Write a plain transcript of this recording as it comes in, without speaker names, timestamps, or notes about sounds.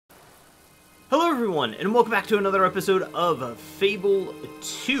Hello everyone, and welcome back to another episode of Fable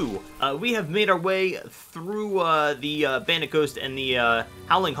 2. We have made our way through the Bandit Coast and the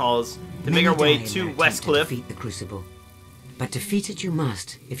Howling Halls to make our way to Westcliff. To defeat the Crucible. But defeat it you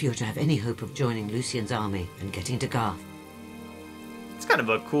must, if you're to have any hope of joining Lucian's army and getting to Garth. It's kind of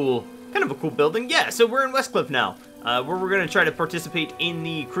a cool building. Yeah, so we're in Westcliff now, where we're going to try to participate in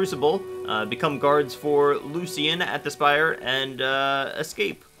the Crucible, become guards for Lucian at the Spire, and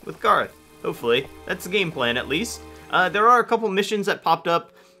escape with Garth. Hopefully. That's the game plan, at least. There are a couple missions that popped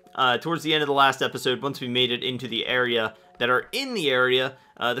up towards the end of the last episode, once we made it into the area, that are in the area.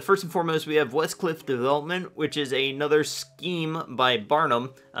 The first and foremost, we have Westcliff Development, which is another scheme by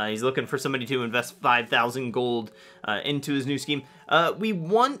Barnum. He's looking for somebody to invest 5,000 gold into his new scheme. We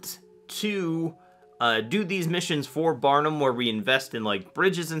want to do these missions for Barnum, where we invest in, like,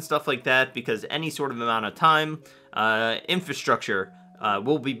 bridges and stuff like that, because any sort of amount of time, infrastructure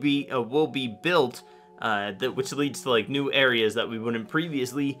will be built, which leads to like new areas that we wouldn't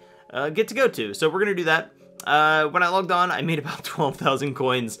previously get to go to. So we're gonna do that. When I logged on, I made about 12,000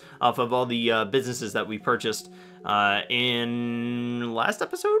 coins off of all the businesses that we purchased in last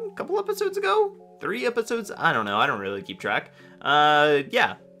episode, a couple episodes ago, 3 episodes. I don't know. I don't really keep track.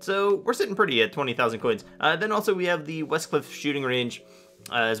 Yeah. So we're sitting pretty at 20,000 coins. Then also we have the Westcliff shooting range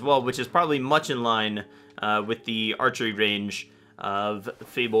as well, which is probably much in line with the archery range of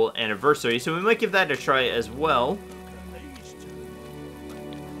Fable Anniversary, so we might give that a try as well.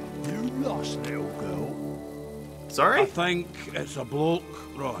 You lost, little girl. Sorry? I think it's a bloke,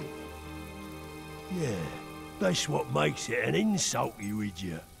 Ron. Yeah, that's what makes it an insult, you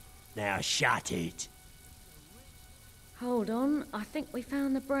idiot. Now shut it. Hold on, I think we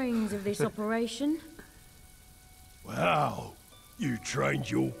found the brains of this operation. Wow, you trained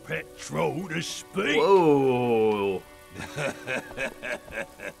your pet troll to speak. Whoa.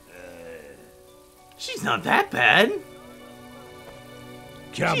 She's not that bad.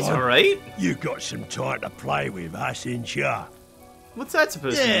 She's alright. You got some time to play with us, ain't ya? What's that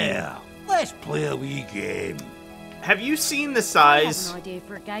supposed to mean? Yeah, let's play a wee game. Have you seen the I size have an idea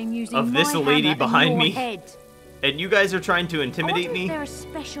for a game using of this my lady hammer behind and me? your head. And you guys are trying to I intimidate wonder me? if there are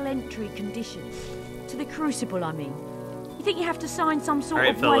special entry conditions to the Crucible, I mean. You think you have to sign some sort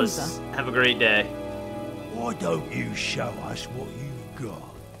Alright, of fellas. waiver? Have a great day. Why don't you show us what you've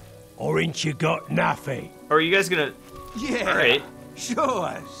got? Or ain't you got nothing? Or are you guys gonna... Yeah, Alright. show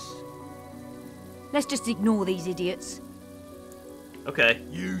us. Let's just ignore these idiots. Okay.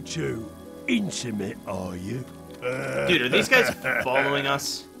 You two, intimate, are you? Dude, are these guys following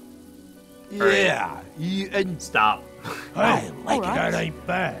us? Yeah, you and... Stop. Hey, like alright. that ain't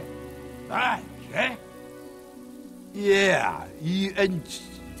bad. Right, yeah? Yeah, you and...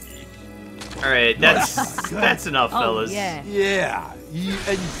 Alright, that's enough, fellas. Oh, yeah. Yeah, you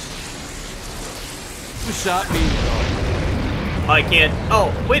and... What's that mean? I can't...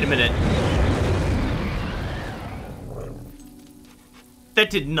 Oh, wait a minute. That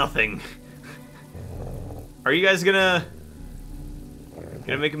did nothing. Are you guys gonna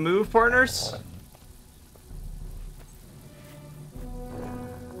make a move, partners?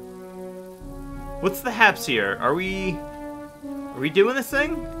 What's the haps here? Are we doing this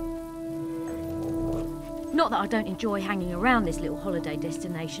thing? Not that I don't enjoy hanging around this little holiday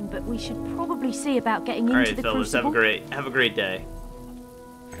destination, but we should probably see about getting All into right, the fellas, Crucible. have a great day.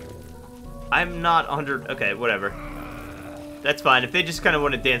 I'm not 100. Okay, whatever. That's fine. If they just kind of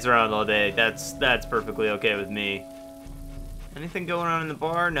want to dance around all day, that's perfectly okay with me. Anything going on in the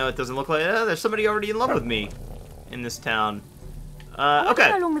bar? No, it doesn't look like. Oh, there's somebody already in love with me in this town.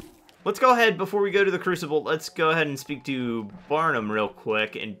 Okay. Let's go ahead, before we go to the Crucible, let's go ahead and speak to Barnum real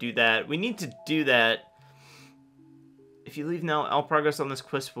quick and do that. We need to do that. If you leave now, all progress on this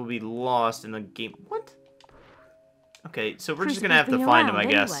quest will be lost in the game. What? Okay, so we're just gonna have to find him, I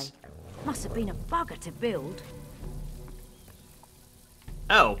guess. Anyway. Must have been a bugger to build.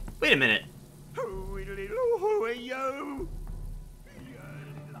 Oh, wait a minute.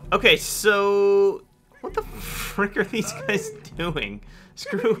 Okay, so... What the frick are these guys doing?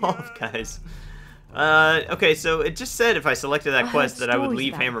 Screw off, guys. Okay, so it just said if I selected that quest that I would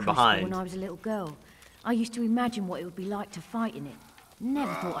leave Hammer behind. When I was a little girl, I used to imagine what it would be like to fight in it.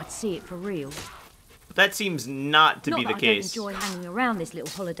 Never thought I'd see it for real. But that seems not to be the case. I don't enjoy hanging around this little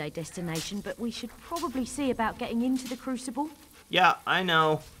holiday destination, but we should probably see about getting into the Crucible. Yeah, I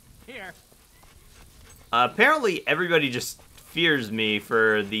know. Here. Apparently, everybody just fears me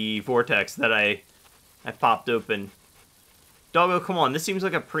for the vortex that I popped open. Doggo, come on. This seems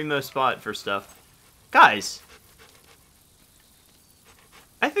like a primo spot for stuff. Guys.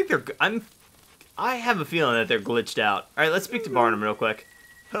 I think they're... I have a feeling that they're glitched out. Alright, let's speak to Barnum real quick.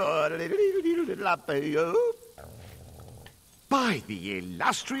 By the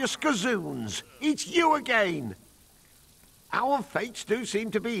illustrious gazoons, it's you again. Our fates do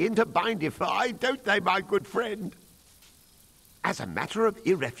seem to be interbindified, don't they, my good friend? As a matter of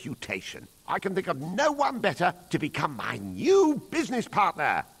irrefutation, I can think of no one better to become my new business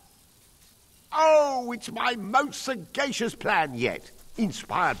partner. Oh, it's my most sagacious plan yet,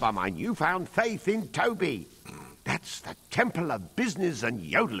 inspired by my newfound faith in Toby. That's the Temple of Business and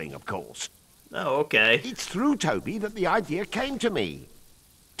Yodeling, of course. Oh, okay. It's through Toby that the idea came to me.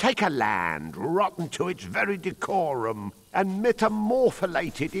 Take a land rotten to its very decorum and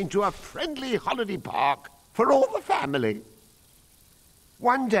metamorphosate it into a friendly holiday park for all the family.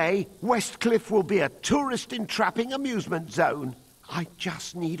 One day, Westcliff will be a tourist-entrapping amusement zone. I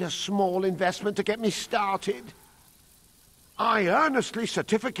just need a small investment to get me started. I earnestly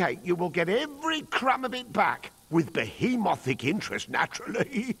certificate you will get every crumb of it back, with behemothic interest,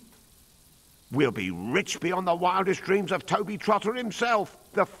 naturally. We'll be rich beyond the wildest dreams of Toby Trotter himself,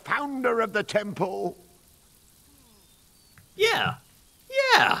 the founder of the temple. Yeah.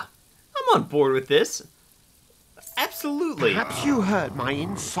 Yeah. I'm on board with this. Absolutely. Perhaps you heard my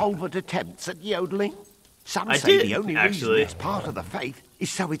insolvent attempts at yodeling? Some I say did, the only actually. reason it's part of the faith is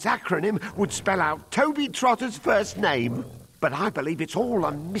so its acronym would spell out Toby Trotter's first name. But I believe it's all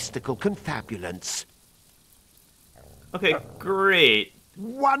a mystical confabulance. Okay, great.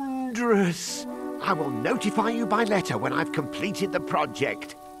 Wondrous! I will notify you by letter when I've completed the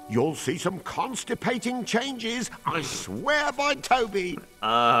project. You'll see some constipating changes, I swear by Toby.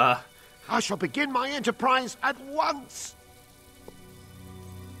 I shall begin my enterprise at once.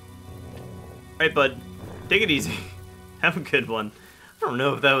 Alright, bud. Take it easy. Have a good one. I don't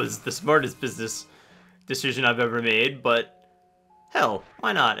know if that was the smartest business decision I've ever made, but hell,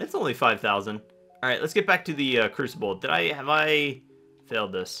 why not? It's only 5,000. Alright, let's get back to the Crucible. Have I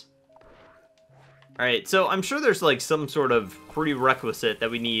failed this? Alright, so I'm sure there's like some sort of prerequisite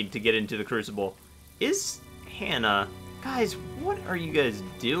that we need to get into the Crucible. Is Hannah... Guys, what are you guys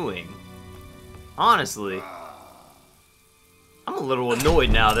doing? Honestly. I'm a little annoyed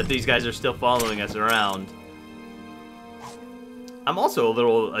now that these guys are still following us around. I'm also a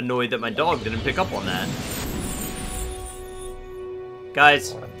little annoyed that my dog didn't pick up on that.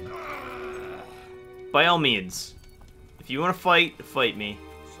 Guys, by all means, if you want to fight me.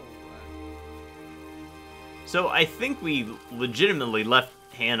 So I think we legitimately left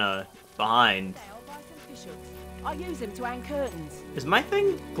Hannah behind. I use them to hang curtains. Is my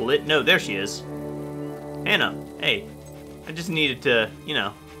thing glit? No, there she is. Hannah, hey. I just needed to, you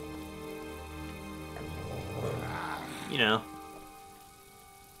know,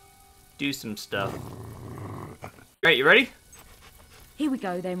 do some stuff. Alright, you ready? Here we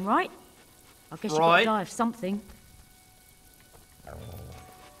go then, right? I guess you've got Right. to die of something.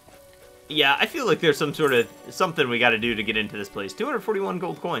 Yeah, I feel like there's some sort of something we gotta do to get into this place. 241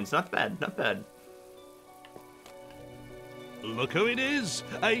 gold coins, not bad, not bad. Look who it is!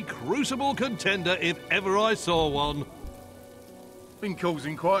 A Crucible contender if ever I saw one. Been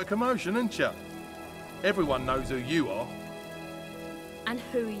causing quite a commotion, ain't ya? Everyone knows who you are. And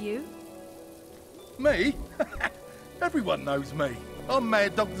who are you? Me? Everyone knows me. I'm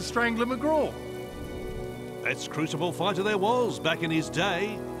Mad Dog the Strangler McGraw. Best Crucible fighter there was back in his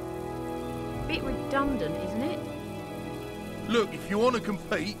day. Bit redundant, isn't it? Look, if you want to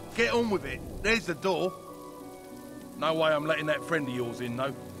compete, get on with it. There's the door. No way I'm letting that friend of yours in,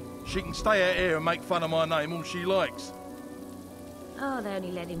 though. She can stay out here and make fun of my name all she likes. Oh, they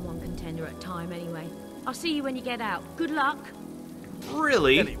only let in one contender at a time anyway. I'll see you when you get out. Good luck.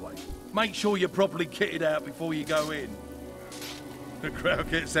 Really? Anyway, make sure you're properly kitted out before you go in. The crowd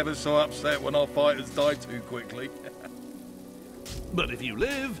gets ever so upset when our fighters die too quickly. But if you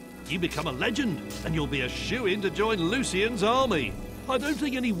live, you become a legend, and you'll be a shoo-in to join Lucian's army. I don't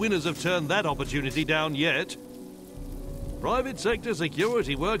think any winners have turned that opportunity down yet. Private sector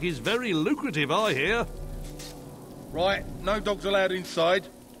security work is very lucrative, I hear. Right, no dogs allowed inside.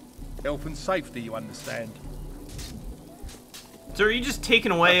 Health and safety, you understand. So are you just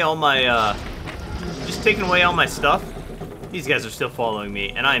taking away all my, stuff? These guys are still following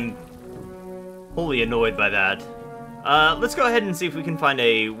me, and I'm wholly annoyed by that. Let's go ahead and see if we can find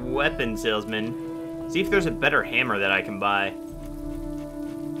a weapon salesman. See if there's a better hammer that I can buy.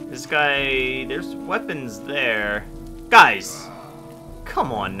 This guy... There's weapons there. Guys!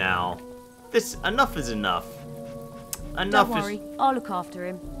 Come on now. Enough is enough. Don't worry, I'll look after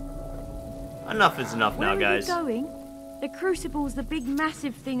him. Enough is enough now, guys. Where are you going? The Crucible's the big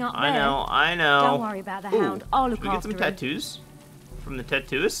massive thing up there. I know. Don't worry about the hound. I'll look should we get after some him. tattoos? From the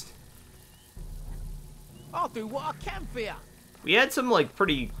tattooist? I'll do what I can for you. We had some, like,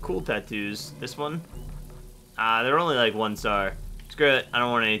 pretty cool tattoos. This one? They're only, like, 1 star. Screw it. I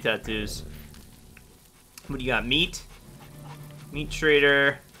don't want any tattoos. What do you got? Meat? Meat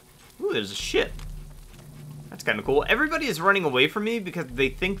trader. Ooh, there's a ship. That's kind of cool. Everybody is running away from me because they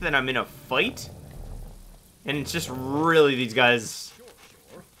think that I'm in a fight. And it's just really these guys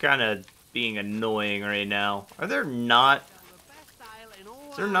kind of being annoying right now. Are there not...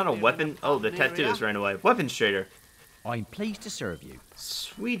 Is there not a weapon? Oh, the tattoos ran away. Weapons trader. I'm pleased to serve you.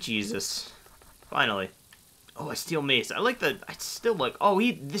 Sweet Jesus. Finally. Oh, a steel mace. I like the... I still like... Oh,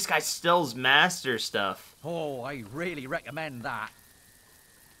 this guy sells master stuff. Oh, I really recommend that.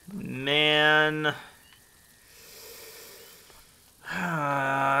 Man...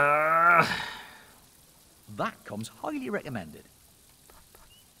 That comes highly recommended.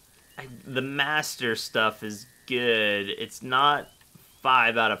 The master stuff is good. It's not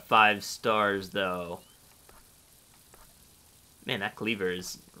 5 out of 5 stars, though. Man, that cleaver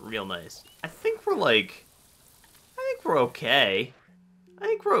is real nice. I think we're like... I think we're okay. I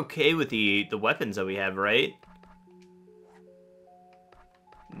think we're okay with the weapons that we have, right?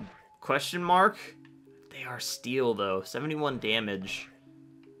 Question mark? They are steel, though. 71 damage.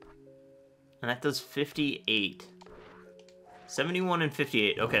 And that does 58. 71 and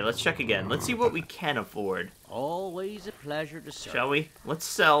 58. Okay, let's check again. Let's see what we can afford. Always a pleasure to serve. Shall we? Let's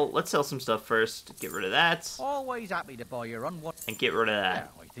sell some stuff first. Get rid of that. Always happy to buy your unwanted. And get rid of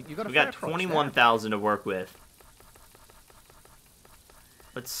that. Yeah, I think you got We got 21,000 to work with.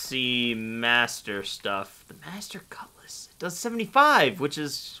 Let's see master stuff. The master cutlass. It does 75, which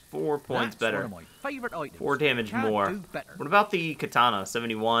is 4 points better. One of my favorite items. 4 damage Can't more. do better. What about the katana?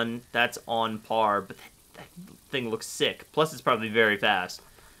 71. That's on par, but that thing looks sick. Plus, it's probably very fast.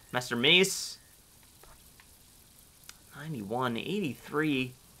 Master mace. 91,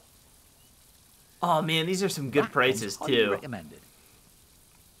 83. Oh man, these are some good That prices comes highly too. recommended.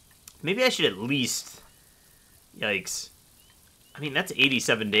 Maybe I should at least... Yikes. I mean, that's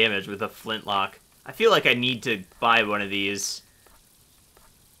 87 damage with a flintlock. I feel like I need to buy one of these.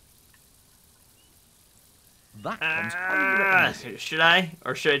 That comes highly recommended. Should I?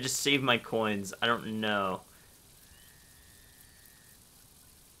 Or should I just save my coins? I don't know.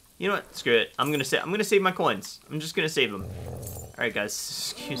 You know what? Screw it. I'm gonna save my coins. I'm just gonna save them. Alright guys,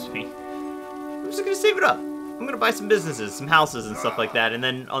 excuse me. I'm just gonna save it up. I'm gonna buy some businesses, some houses and stuff like that, and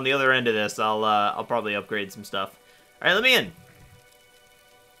then on the other end of this I'll probably upgrade some stuff. Alright, let me in.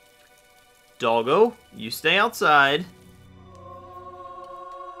 Doggo, you stay outside.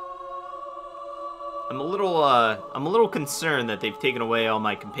 I'm a little concerned that they've taken away all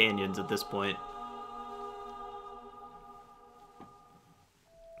my companions at this point.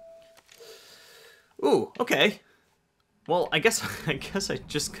 Ooh, okay. Well, I guess I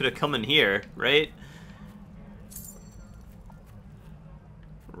just could have come in here, right?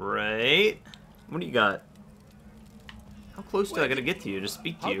 Right? What do you got? How close do I gotta get to you to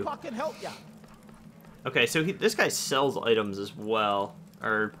speak to you? Hope I can help ya. Okay, so this guy sells items as well,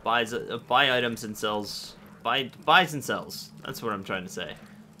 or buys items and sells, buys and sells. That's what I'm trying to say.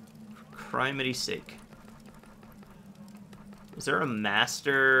 For crimity's sake. Is there a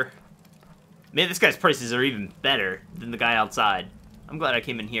master? Man, this guy's prices are even better than the guy outside. I'm glad I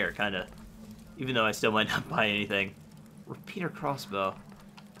came in here, kinda, even though I still might not buy anything. Repeater crossbow.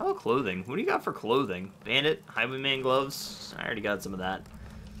 How about clothing? What do you got for clothing? Bandit, highwayman gloves. I already got some of that.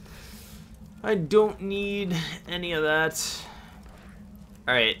 I don't need any of that.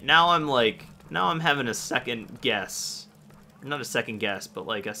 Alright, now I'm having a second guess. Not a second guess, but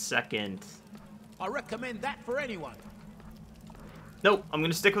like a second... I recommend that for anyone. Nope, I'm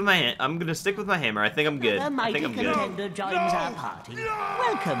gonna stick with my hammer. I think I'm good. The I mighty think I'm good. contender joins our party.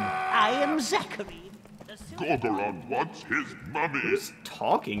 Welcome, I am Zachary. Gorgoron wants his mummy. Who's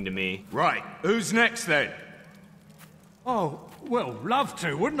talking to me? Right, who's next then? Oh, well, love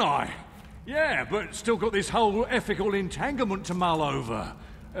to, wouldn't I? Yeah, but still got this whole ethical entanglement to mull over.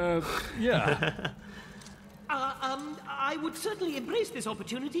 Yeah. I would certainly embrace this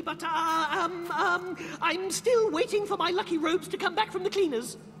opportunity, but, I'm still waiting for my lucky robes to come back from the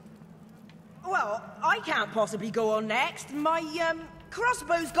cleaners. Well, I can't possibly go on next. My,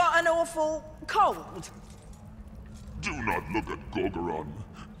 crossbow's got an awful cold. Do not look at Gorgoron.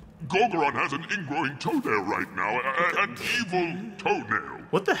 Gorgoron has an ingrowing toenail right now, an evil toenail.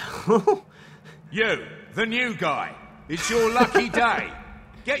 What the hell? You, the new guy. It's your lucky day.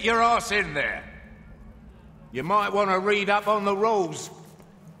 Get your ass in there. You might want to read up on the rules.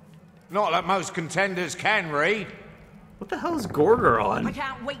 Not that most contenders can read. What the hell is Gorgoron? I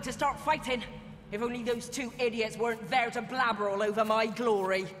can't wait to start fighting. If only those two idiots weren't there to blabber all over my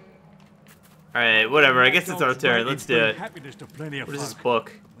glory. Alright, whatever. I guess it's our turn. Let's do it. What What is this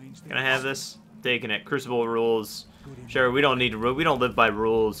book? Can I have this? Taking it. Crucible rules. Sure, we don't need we don't live by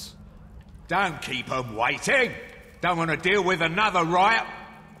rules. Don't keep them waiting. Don't want to deal with another riot.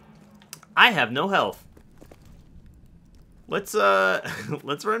 I have no health. Let's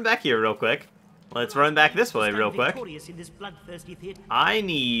let's run back here real quick. Let's run back this way real quick. In this bloodthirsty theater. I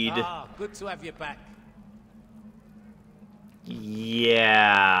need. Ah, good to have you back.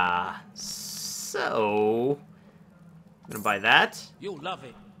 Yeah. So I'm gonna buy that. You'll love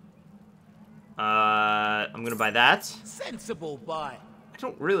it. I'm gonna buy that. Sensible buy. I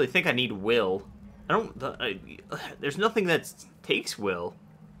don't really think I need will. I don't. There's nothing that takes will.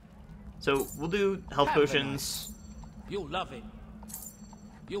 So we'll do health potions. You'll love it.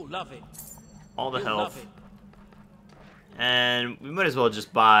 You'll love it. All the You'll health. love it. And we might as well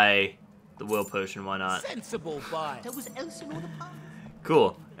just buy the will potion. Why not? Sensible buy. There was Elsa or the park.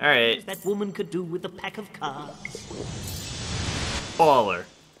 Cool. All right. That woman could do with a pack of cards. Baller.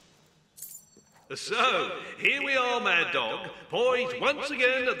 So, here we are, Mad Dog, poised once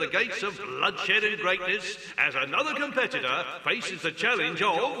again at the gates of bloodshed and greatness as another competitor faces the challenge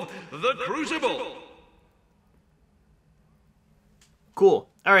of the Crucible. Cool.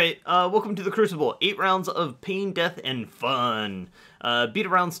 All right. Welcome to the Crucible. 8 rounds of pain, death, and fun. Beat a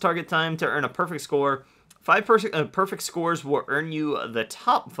round's target time to earn a perfect score. 5 perfect scores will earn you the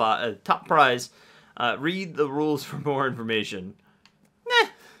top prize. Read the rules for more information.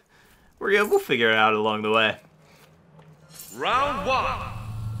 We'll figure it out along the way. Round 1.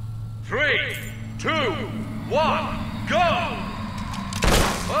 3, 2, 1, go!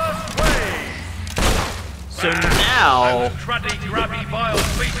 First wave! So now... Cruddy, grubby, vile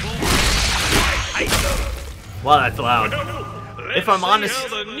people. Wow, that's loud. If I'm honest...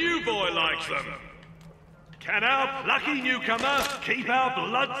 Let's see how the new boy likes them. Can our plucky newcomer keep our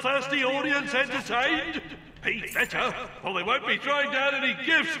bloodthirsty audience entertained? He'd better, or they won't be throwing down any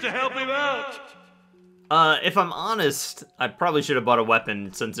gifts to help him out. If I'm honest, I probably should have bought a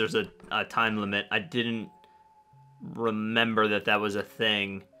weapon since there's a time limit. I didn't remember that was a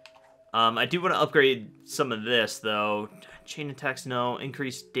thing. I do want to upgrade some of this, though. Chain attacks, no.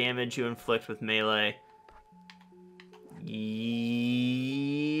 Increased damage you inflict with melee. Yes.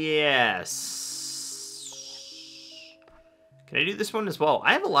 Can I do this one as well?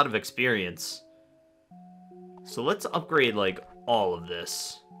 I have a lot of experience. So let's upgrade, like, all of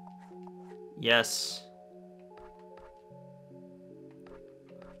this. Yes.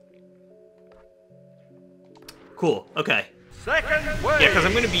 Cool, okay. Second wave. Yeah, because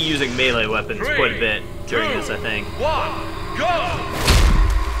I'm going to be using melee weapons quite a bit during this, I think. 1, go!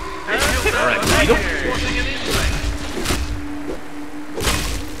 Alright, Beetle.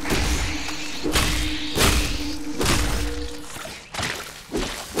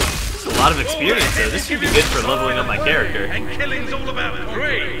 It's a lot of experience, though. This should be good for leveling up my character. And killing's all about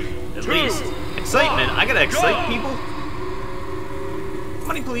 3, At least. Excitement. I gotta excite people.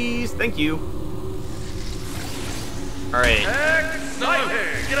 Money, please. Thank you. Alright.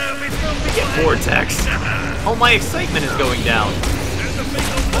 Get Vortex. Oh, my excitement is going down.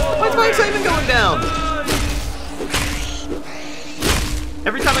 Why is my excitement going down?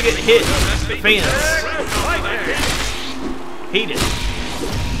 Every time I get hit, the fans hate it.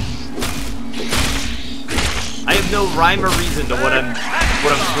 I have no rhyme or reason to what I'm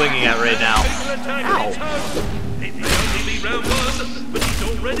swinging at right now. Ow. It may only be round 1, but he's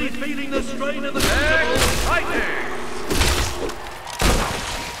already feeling the strain of the Crucible.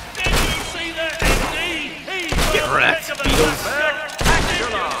 Get wrecked, Beetles.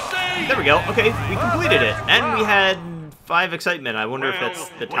 There we go. Okay, we completed it. And we had 5 excitement. I wonder if that's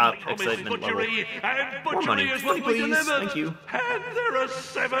the top excitement level. More money. Money, please. Thank you. And there are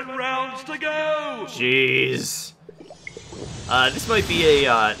 7 rounds to go. Jeez. This might be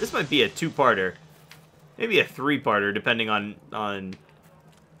a 2-parter. Maybe a 3-parter, depending on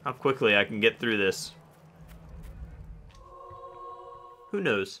how quickly I can get through this. Who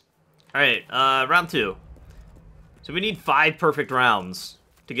knows? Alright, round 2. So we need 5 perfect rounds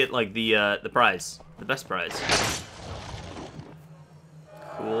to get, like, the prize. The best prize.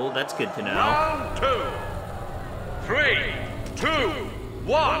 Cool, that's good to know. Round 2. 3, 2,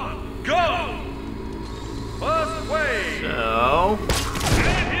 1, go! First wave. So...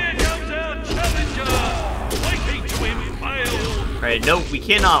 And here comes our challenger, waiting to impale. Alright, no, we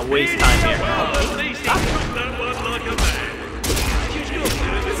cannot waste time here. At least he took that one like a man.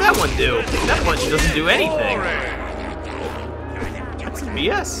 What does that one do? That one doesn't do anything. That's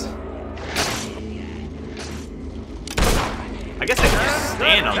BS. I guess I can just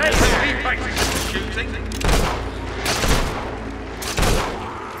stand on this.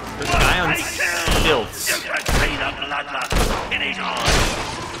 There's a guy on stilts.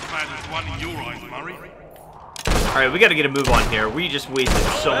 Alright, we gotta get a move on here. We just wasted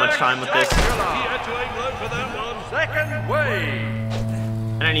so much time with this. Second wave.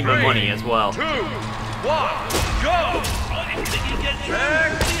 And I need my money as well. 2, 1, go!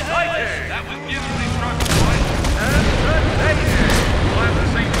 That was beautifully struck,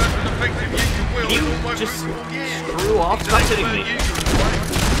 Can you just screw off? Stop hitting me.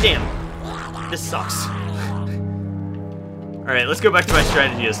 Damn. This sucks. Alright, let's go back to my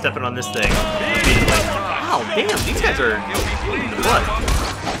strategy of stepping on this thing. Wow, damn, these guys are what?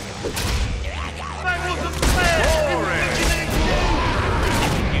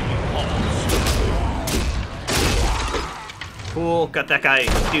 Cool, got that guy.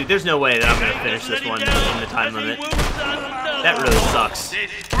 Dude, there's no way that I'm gonna finish this one in the time limit. That really sucks.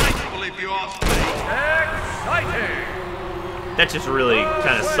 That just really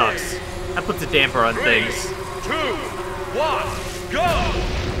kind of sucks. That puts a damper on things. 2, 1, go!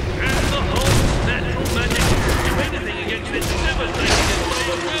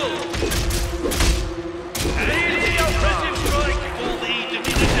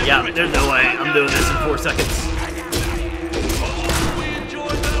 Yeah, there's no way I'm doing this in 4 seconds.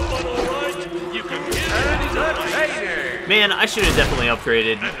 Man, I should have definitely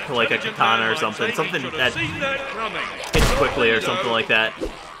upgraded to like a katana or something. Something that hits quickly or something like that.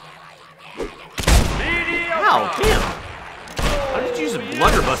 Ow, damn. How did you just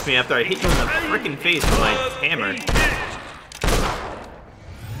blunderbuss me after I hit you in the frickin' face with my hammer?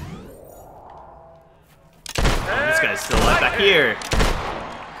 Oh, this guy's still alive back here.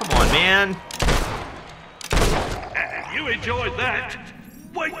 Come on, man. You enjoyed that.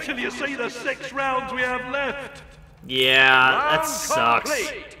 Wait till you see the 6 rounds we have left. Yeah, that sucks.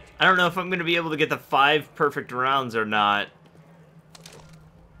 I don't know if I'm going to be able to get the 5 perfect rounds or not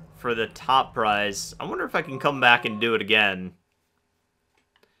for the top prize. I wonder if I can come back and do it again.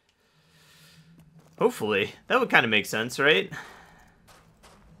 Hopefully. That would kind of make sense, right?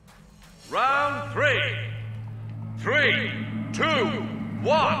 Round 3. 3, 2,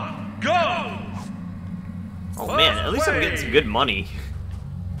 1, go! Oh man, at least I'm getting some good money.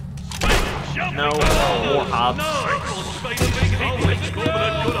 No, more Hobbes. No,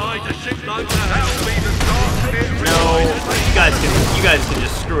 you guys can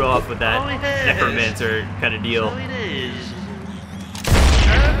just screw off with that necromancer kind of deal. Come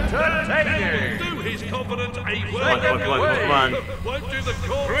on. 3,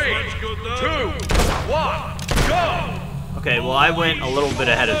 2, 1, go! Okay, well I went a little bit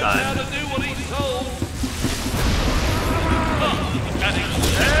ahead of time.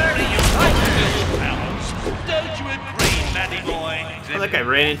 Oh, that guy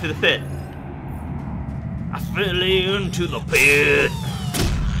ran into the pit. I fell into the pit.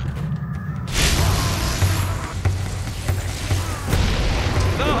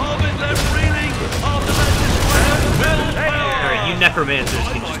 Alright, you necromancers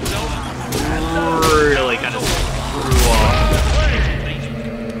can just really kind of screw off.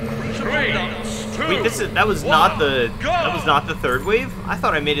 Wait, that was not the third wave? I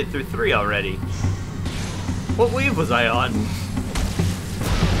thought I made it through 3 already. What wave was I on? He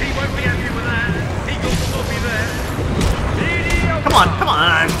won't be happy with that. He got sloppy there. Come on.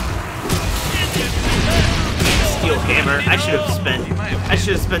 Steel hammer. I should have spent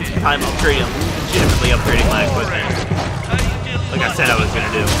some time legitimately upgrading my equipment. Like I said I was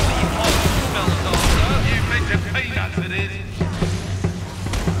gonna do.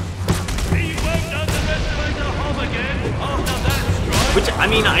 Which, I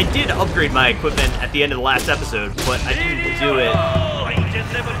mean, I did upgrade my equipment at the end of the last episode, but I didn't do it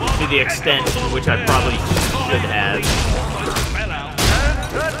to the extent to which I probably should have.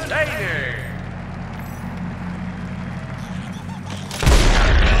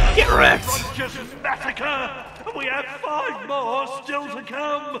 Get wrecked! We have 5 more still to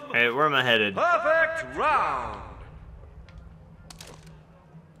come! Hey, where am I headed? Perfect round!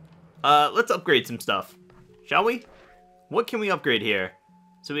 Let's upgrade some stuff. Shall we? What can we upgrade here?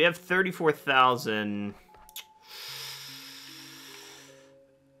 So we have 34,000.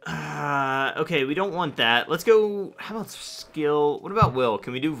 Okay, we don't want that. Let's go... How about skill? What about will?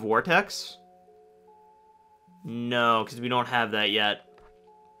 Can we do vortex? No, because we don't have that yet.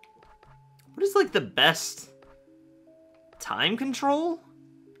 What is, like, the best... Time control?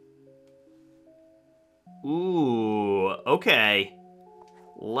 Ooh, okay.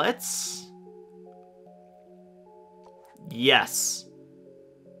 Let's... Yes.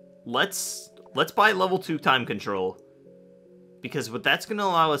 Let's buy level 2 time control. Because what that's going to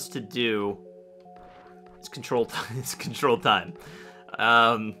allow us to do is control time.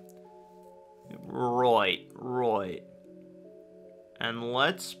 Right. And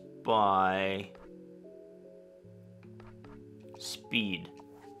let's buy speed.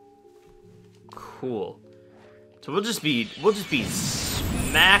 Cool. So we'll just be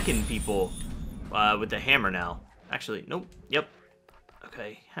smacking people with the hammer now. Actually, nope. Yep.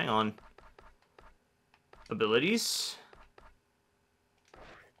 Okay, hang on. Abilities.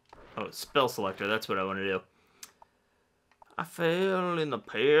 Oh, spell selector. That's what I want to do. I fell in the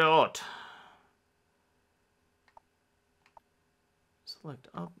pit. Select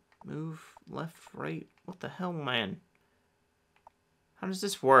up, move, left, right. What the hell, man? How does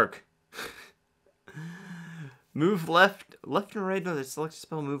this work? Move left and right to select a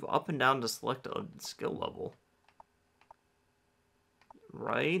spell. Move up and down to select a skill level.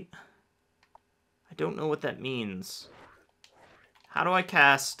 Right? I don't know what that means. How do I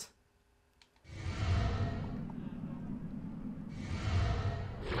cast?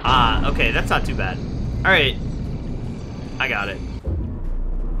 Ah, okay, that's not too bad. Alright. I got it.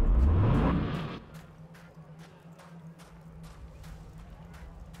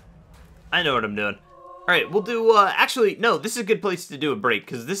 I know what I'm doing. Alright, we'll do, actually, no, this is a good place to do a break,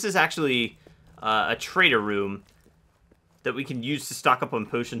 because this is actually a trader room that we can use to stock up on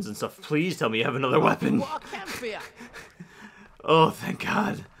potions and stuff. Please tell me you have another weapon. What a campfire! Oh, thank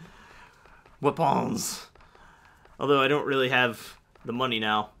God. Weapons. Although I don't really have the money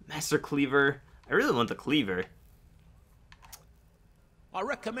now. Master Cleaver. I really want the Cleaver. I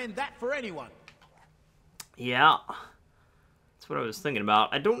recommend that for anyone. Yeah. That's what I was thinking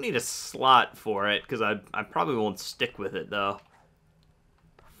about. I don't need a slot for it, because I probably won't stick with it, though.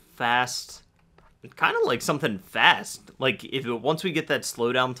 Fast. Kind of like something fast. Like, if it, once we get that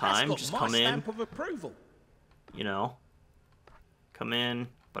slowdown time, just come in. Stamp of approval. You know. Come in.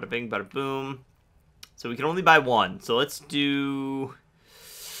 Bada bing, bada boom. So we can only buy one. So let's do...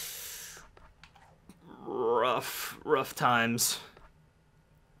 Rough times.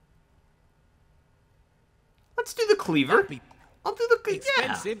 Let's do the Cleaver. I'll do the...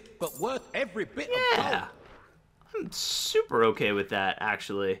 Expensive, yeah. But worth every bit of gold. I'm super okay with that,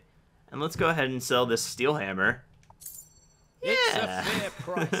 actually. And let's go ahead and sell this steel hammer. It's a fair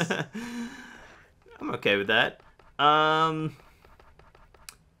price. I'm okay with that.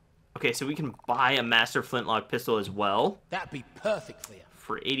 Okay, so we can buy a master flintlock pistol as well. That'd be perfect for you.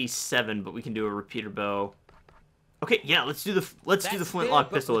 For 87, but we can do a repeater bow. Okay, yeah, let's do the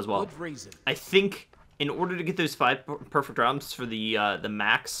flintlock pistol as well. Good reason. I think in order to get those 5 perfect rounds for the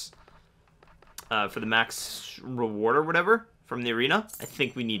max reward or whatever from the arena, I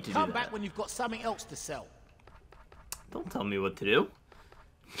think we need to do that. Come back when you've got something else to sell. Don't tell me what to do.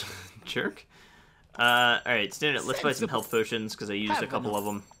 Jerk. Alright, standard. Let's buy some health potions, because I used a couple of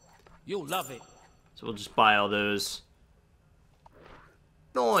them. You'll love it. So we'll just buy all those.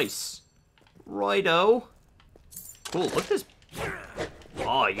 Nice. Righto. Cool, look at this.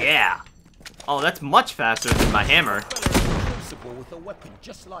 Oh, yeah. Oh, that's much faster than my hammer. With a weapon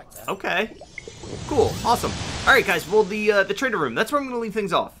just like that. Okay. Cool. Awesome. All right, guys. Well, the trader room. That's where I'm going to leave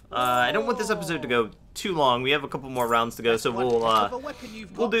things off. I don't want this episode to go too long. We have a couple more rounds to go, so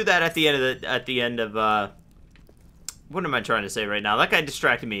we'll do that at the end of what am I trying to say right now? That guy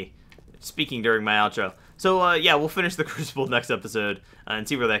distracted me speaking during my outro. So yeah, we'll finish the Crucible next episode and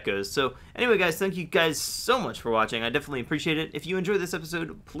see where that goes. So anyway, guys, thank you guys so much for watching. I definitely appreciate it. If you enjoyed this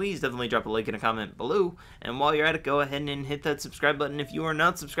episode, please definitely drop a like and a comment below. And while you're at it, go ahead and hit that subscribe button if you are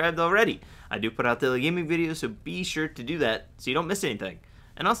not subscribed already. I do put out daily gaming videos, so be sure to do that so you don't miss anything.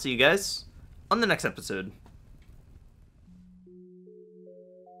 And I'll see you guys on the next episode.